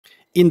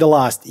In the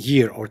last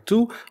year or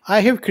two,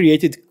 I have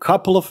created a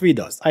couple of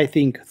videos, I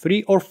think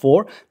 3 or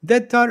 4,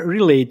 that are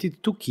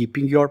related to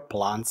keeping your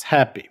plants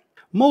happy.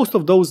 Most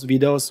of those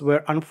videos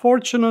were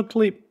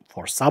unfortunately,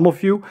 for some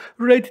of you,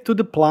 related to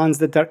the plants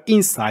that are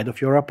inside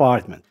of your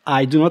apartment.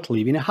 I do not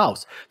live in a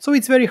house, so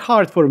it's very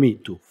hard for me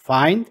to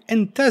find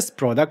and test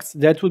products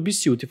that would be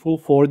suitable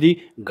for the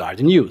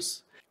garden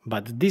use.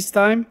 But this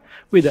time,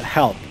 with the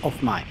help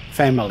of my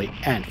family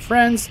and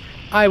friends,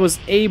 I was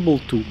able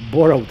to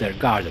borrow their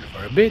garden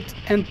for a bit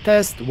and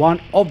test one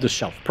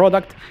off-the-shelf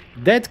product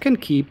that can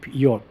keep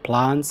your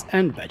plants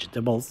and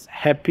vegetables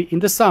happy in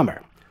the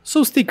summer.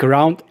 So stick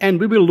around and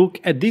we will look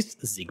at this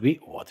Zigbee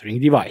watering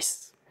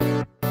device.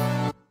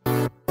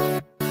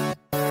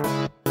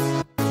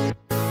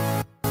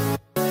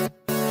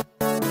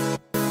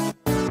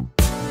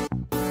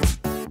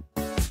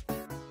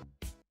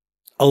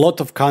 A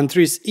lot of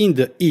countries in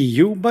the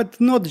EU,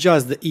 but not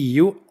just the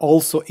EU,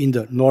 also in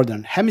the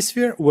northern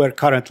hemisphere, where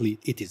currently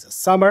it is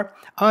summer,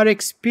 are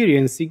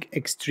experiencing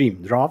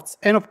extreme droughts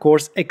and of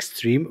course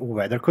extreme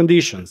weather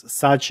conditions,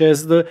 such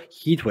as the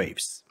heat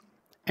waves.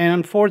 And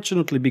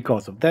unfortunately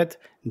because of that,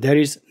 there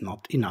is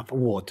not enough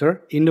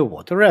water in the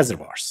water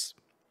reservoirs.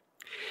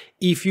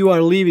 If you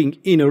are living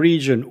in a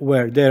region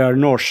where there are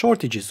no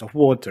shortages of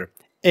water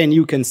and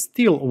you can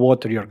still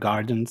water your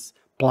gardens,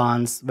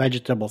 plants,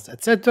 vegetables,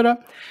 etc.,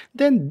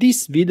 then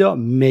this video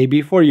may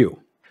be for you.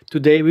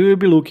 Today we will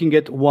be looking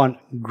at one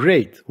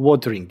great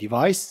watering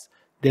device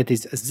that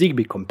is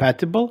Zigbee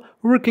compatible,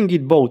 working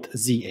with both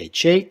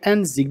ZHA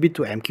and Zigbee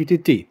to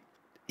MQTT.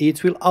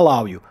 It will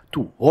allow you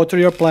to water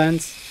your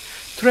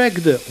plants, track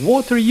the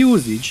water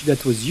usage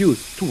that was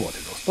used to water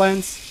those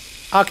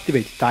plants,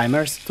 activate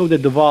timers so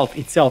that the valve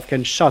itself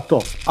can shut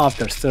off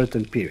after a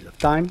certain period of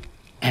time,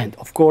 and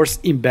of course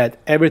embed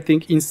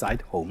everything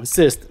inside Home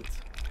Assistant.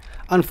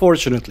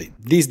 Unfortunately,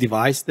 this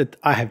device that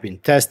I have been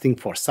testing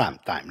for some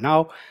time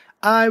now,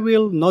 I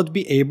will not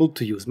be able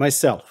to use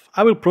myself.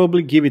 I will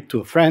probably give it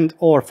to a friend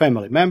or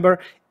family member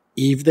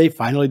if they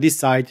finally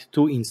decide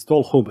to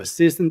install Home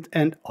Assistant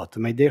and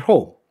automate their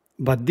home.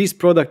 But this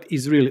product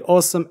is really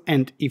awesome,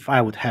 and if I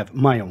would have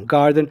my own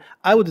garden,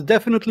 I would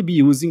definitely be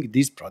using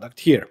this product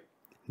here.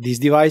 This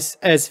device,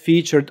 as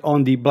featured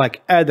on the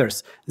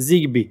BlakAdder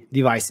Zigbee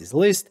devices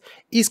list,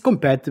 is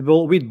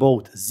compatible with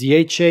both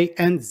ZHA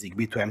and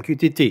Zigbee to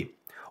MQTT.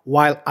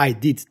 While I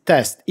did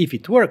test if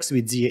it works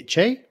with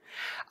ZHA,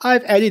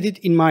 I've added it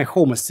in my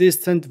Home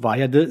Assistant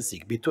via the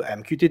Zigbee to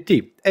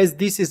MQTT, as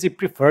this is the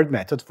preferred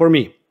method for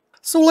me.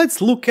 So let's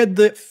look at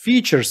the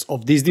features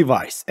of this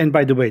device, and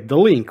by the way, the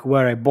link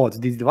where I bought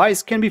this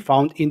device can be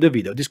found in the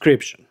video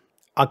description.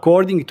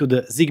 According to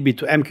the Zigbee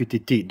to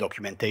MQTT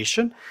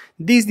documentation,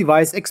 this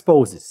device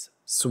exposes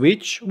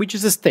switch, which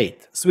is a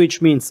state.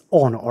 Switch means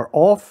on or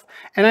off,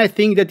 and I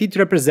think that it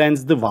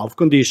represents the valve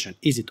condition.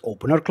 Is it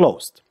open or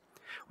closed?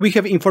 We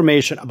have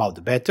information about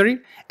the battery,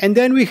 and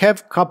then we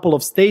have a couple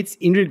of states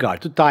in regard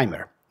to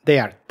timer. They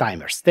are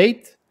timer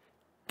state,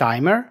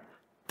 timer,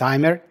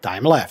 timer,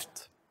 time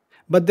left.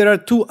 But there are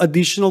two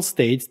additional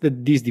states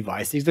that this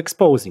device is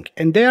exposing,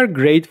 and they are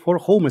great for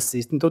Home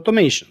Assistant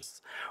automations.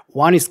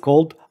 One is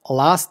called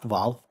last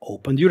valve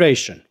open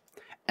duration,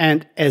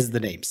 and as the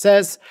name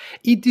says,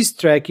 it is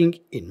tracking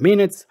in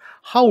minutes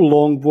how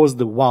long was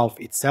the valve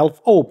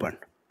itself open.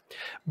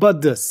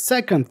 But the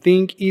second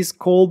thing is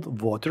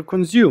called water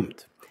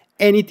consumed,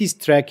 and it is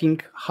tracking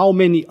how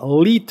many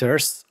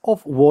liters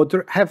of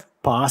water have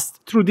passed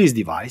through this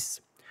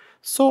device,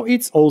 so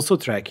it's also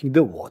tracking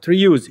the water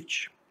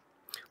usage.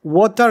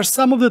 What are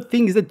some of the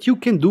things that you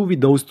can do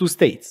with those two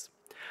states?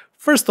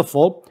 First of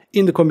all,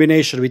 in the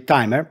combination with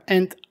timer,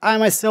 and I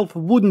myself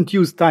wouldn't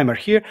use timer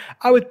here,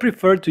 I would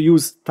prefer to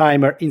use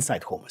timer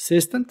inside Home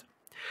Assistant.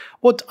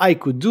 What I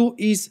could do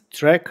is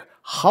track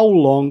how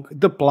long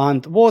the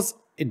plant was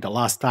in the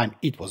last time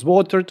it was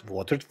watered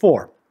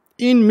for,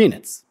 in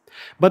minutes.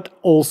 But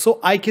also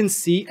I can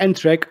see and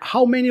track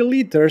how many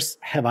liters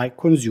have I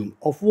consumed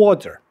of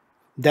water.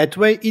 That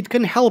way it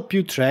can help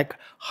you track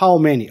how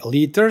many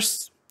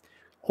liters,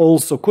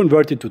 also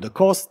converted to the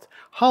cost,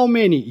 how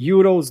many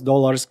euros,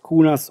 dollars,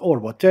 kunas or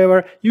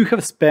whatever you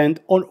have spent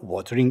on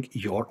watering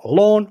your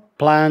lawn,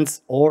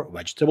 plants or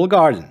vegetable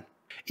garden.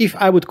 If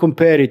I would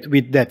compare it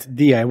with that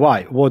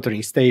DIY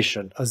watering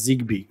station, a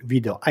Zigbee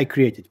video I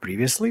created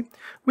previously,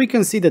 we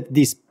can see that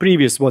this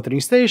previous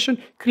watering station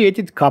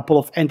created a couple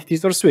of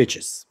entities or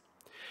switches.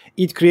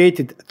 It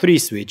created 3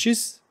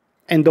 switches,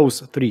 and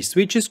those 3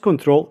 switches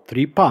control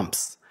 3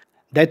 pumps.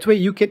 That way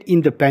you can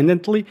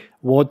independently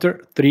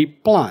water 3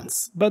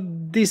 plants,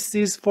 but this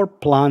is for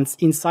plants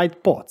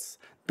inside pots.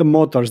 The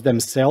motors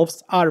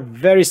themselves are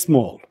very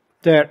small.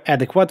 They're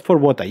adequate for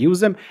what I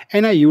use them,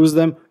 and I use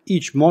them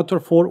each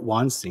motor for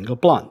one single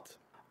plant.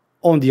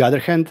 On the other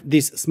hand,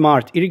 this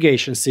smart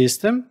irrigation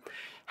system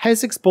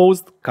has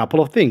exposed a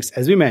couple of things,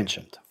 as we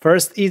mentioned.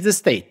 First is the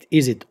state.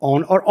 Is it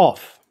on or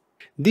off?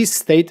 This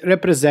state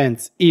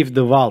represents if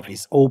the valve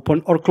is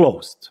open or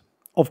closed.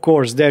 Of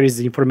course, there is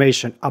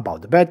information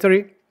about the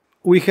battery.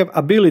 We have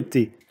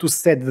ability to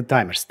set the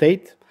timer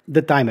state.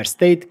 The timer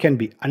state can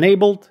be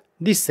enabled,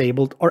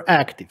 disabled or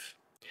active.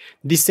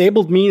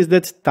 Disabled means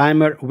that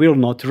timer will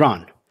not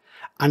run.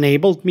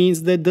 Enabled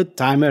means that the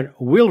timer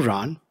will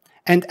run,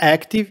 and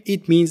active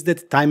it means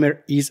that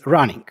timer is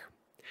running.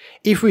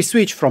 If we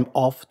switch from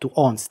off to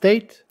on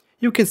state,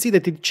 you can see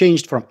that it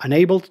changed from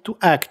enabled to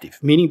active,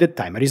 meaning that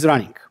timer is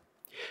running.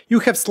 You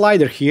have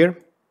slider here,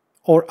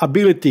 or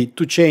ability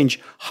to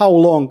change how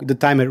long the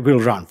timer will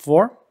run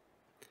for.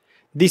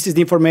 This is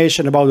the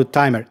information about the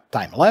timer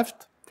time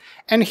left.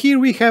 And here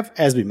we have,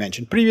 as we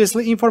mentioned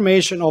previously,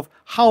 information of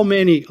how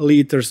many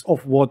liters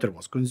of water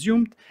was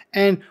consumed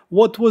and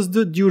what was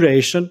the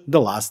duration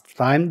the last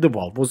time the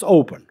valve was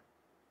open.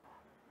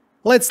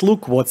 Let's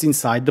look what's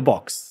inside the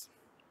box.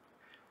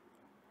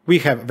 We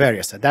have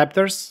various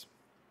adapters,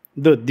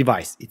 the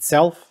device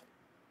itself,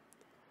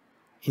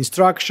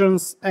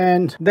 instructions,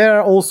 and there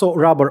are also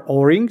rubber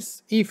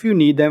O-rings if you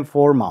need them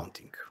for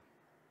mounting.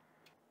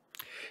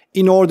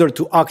 In order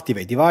to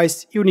activate the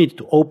device, you need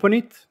to open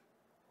it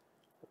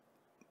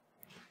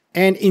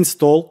and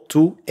install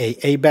two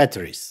AA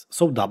batteries,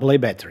 so AA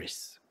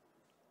batteries.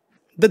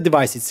 The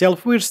device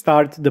itself will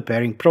start the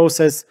pairing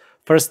process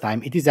first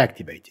time it is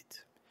activated.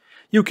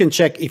 You can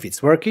check if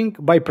it's working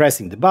by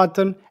pressing the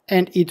button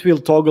and it will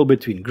toggle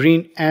between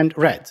green and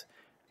red.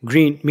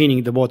 Green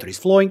meaning the water is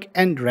flowing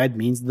and red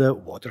means the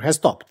water has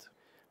stopped.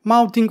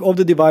 Mounting of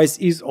the device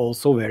is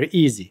also very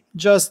easy.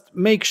 Just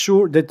make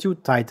sure that you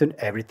tighten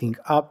everything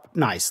up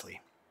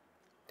nicely.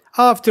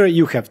 After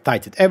you have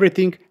tightened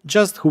everything,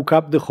 just hook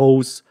up the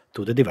hose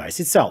to the device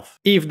itself.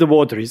 If the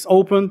water is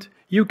opened,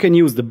 you can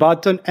use the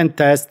button and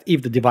test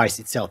if the device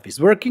itself is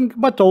working,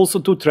 but also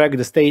to track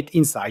the state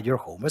inside your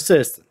home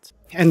assistant.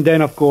 And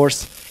then of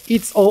course,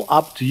 it's all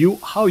up to you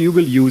how you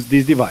will use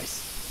this device.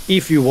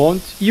 If you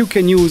want, you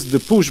can use the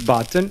push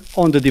button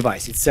on the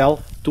device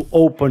itself to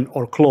open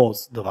or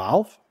close the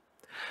valve,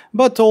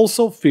 but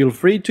also feel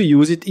free to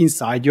use it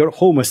inside your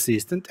home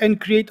assistant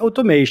and create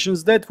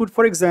automations that would,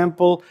 for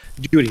example,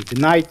 during the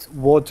night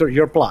water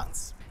your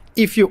plants.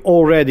 If you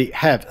already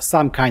have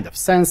some kind of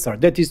sensor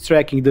that is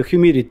tracking the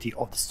humidity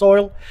of the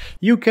soil,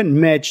 you can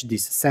match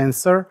this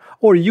sensor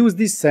or use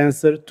this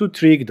sensor to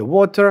trigger the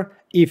water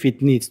if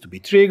it needs to be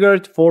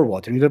triggered for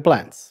watering the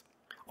plants.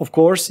 Of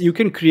course, you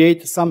can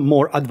create some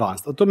more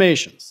advanced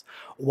automations.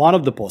 One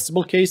of the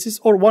possible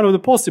cases or one of the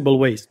possible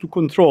ways to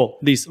control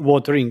this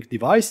watering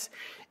device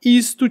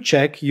is to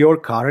check your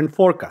current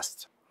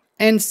forecast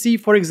and see,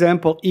 for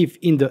example, if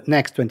in the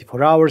next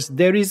 24 hours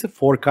there is a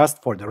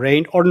forecast for the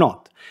rain or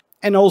not,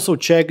 and also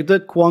check the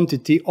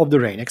quantity of the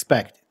rain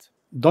expected.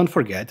 Don't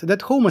forget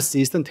that Home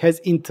Assistant has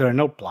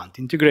internal plant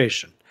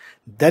integration.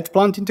 That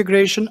plant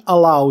integration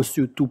allows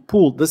you to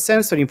pull the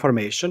sensor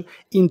information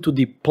into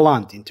the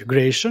plant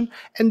integration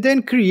and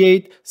then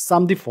create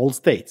some default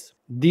states.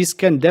 This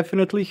can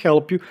definitely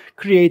help you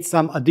create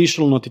some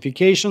additional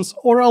notifications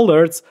or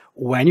alerts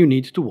when you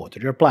need to water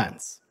your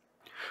plants.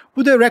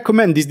 Would I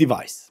recommend this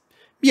device?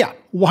 Yeah,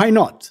 why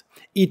not?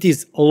 It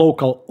is a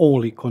local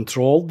only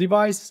control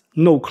device,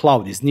 no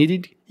cloud is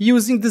needed,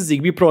 using the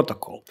Zigbee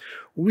protocol,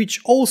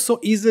 which also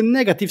is a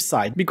negative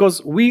side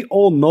because we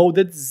all know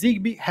that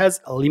Zigbee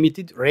has a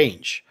limited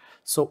range.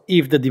 So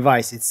if the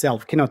device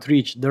itself cannot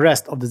reach the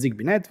rest of the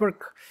Zigbee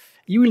network,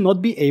 you will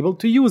not be able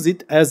to use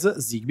it as a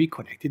Zigbee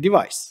connected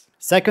device.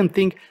 Second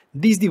thing,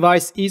 this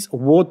device is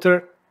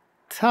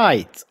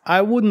watertight.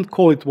 I wouldn't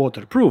call it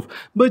waterproof,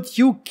 but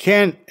you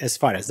can, as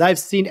far as I've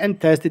seen and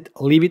tested,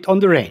 leave it on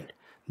the rain.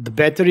 The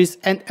batteries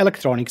and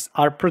electronics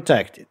are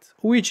protected,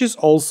 which is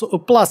also a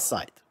plus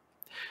side.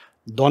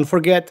 Don't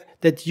forget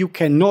that you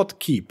cannot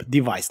keep a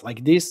device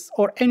like this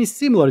or any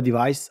similar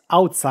device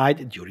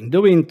outside during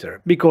the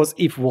winter, because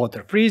if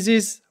water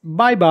freezes,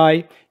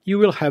 bye-bye, you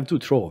will have to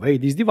throw away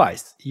this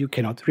device, you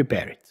cannot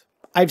repair it.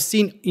 I've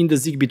seen in the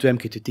Zigbee to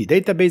MQTT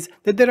database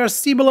that there are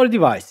similar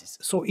devices,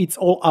 so it's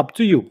all up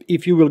to you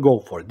if you will go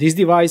for this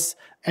device,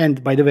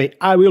 and by the way,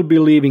 I will be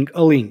leaving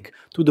a link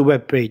to the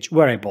web page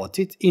where I bought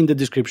it in the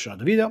description of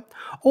the video,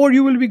 or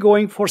you will be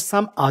going for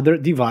some other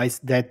device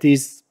that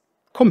is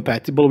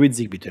compatible with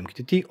Zigbee to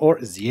MQTT or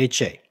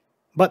ZHA.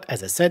 But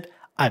as I said,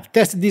 I've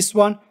tested this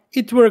one,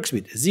 it works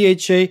with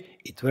ZHA,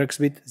 it works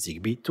with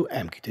Zigbee to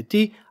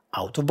MQTT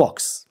out of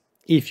box.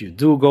 If you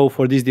do go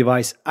for this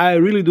device, I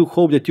really do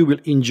hope that you will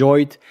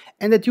enjoy it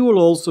and that you will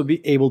also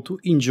be able to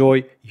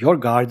enjoy your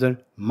garden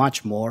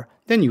much more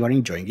than you are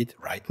enjoying it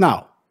right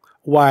now.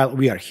 While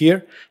we are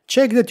here,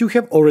 check that you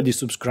have already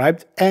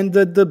subscribed and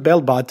that the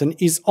bell button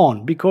is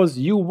on because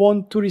you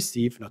want to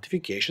receive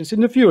notifications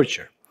in the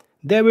future.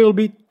 There will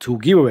be 2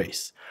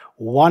 giveaways.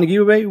 One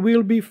giveaway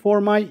will be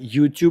for my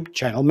YouTube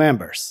channel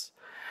members,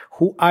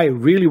 who I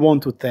really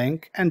want to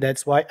thank, and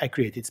that's why I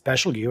created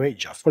special giveaway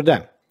just for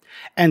them.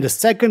 And the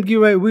second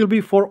giveaway will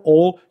be for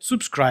all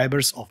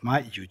subscribers of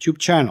my YouTube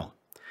channel.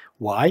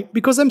 Why?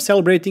 Because I'm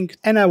celebrating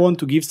and I want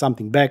to give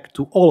something back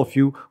to all of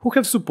you who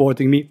have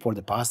supported me for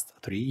the past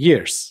 3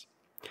 years.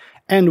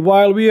 And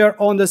while we are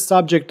on the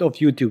subject of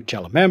YouTube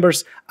channel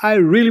members, I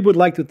really would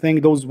like to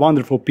thank those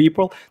wonderful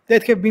people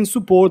that have been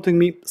supporting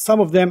me, some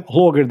of them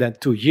longer than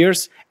 2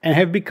 years, and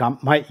have become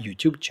my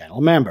YouTube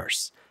channel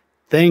members.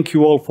 Thank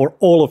you all for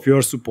all of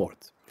your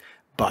support.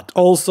 But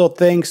also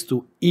thanks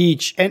to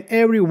each and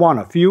every one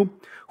of you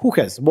who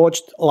has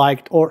watched,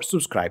 liked or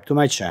subscribed to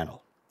my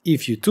channel.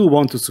 If you too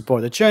want to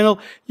support the channel,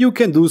 you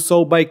can do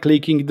so by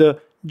clicking the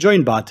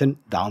join button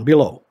down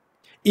below.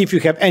 If you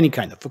have any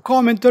kind of a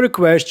comment or a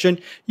question,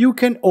 you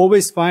can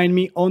always find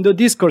me on the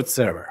Discord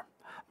server.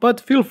 But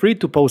feel free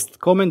to post a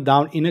comment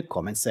down in the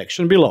comment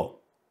section below.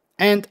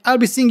 And I'll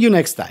be seeing you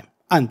next time.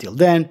 Until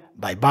then,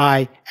 bye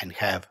bye and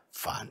have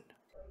fun.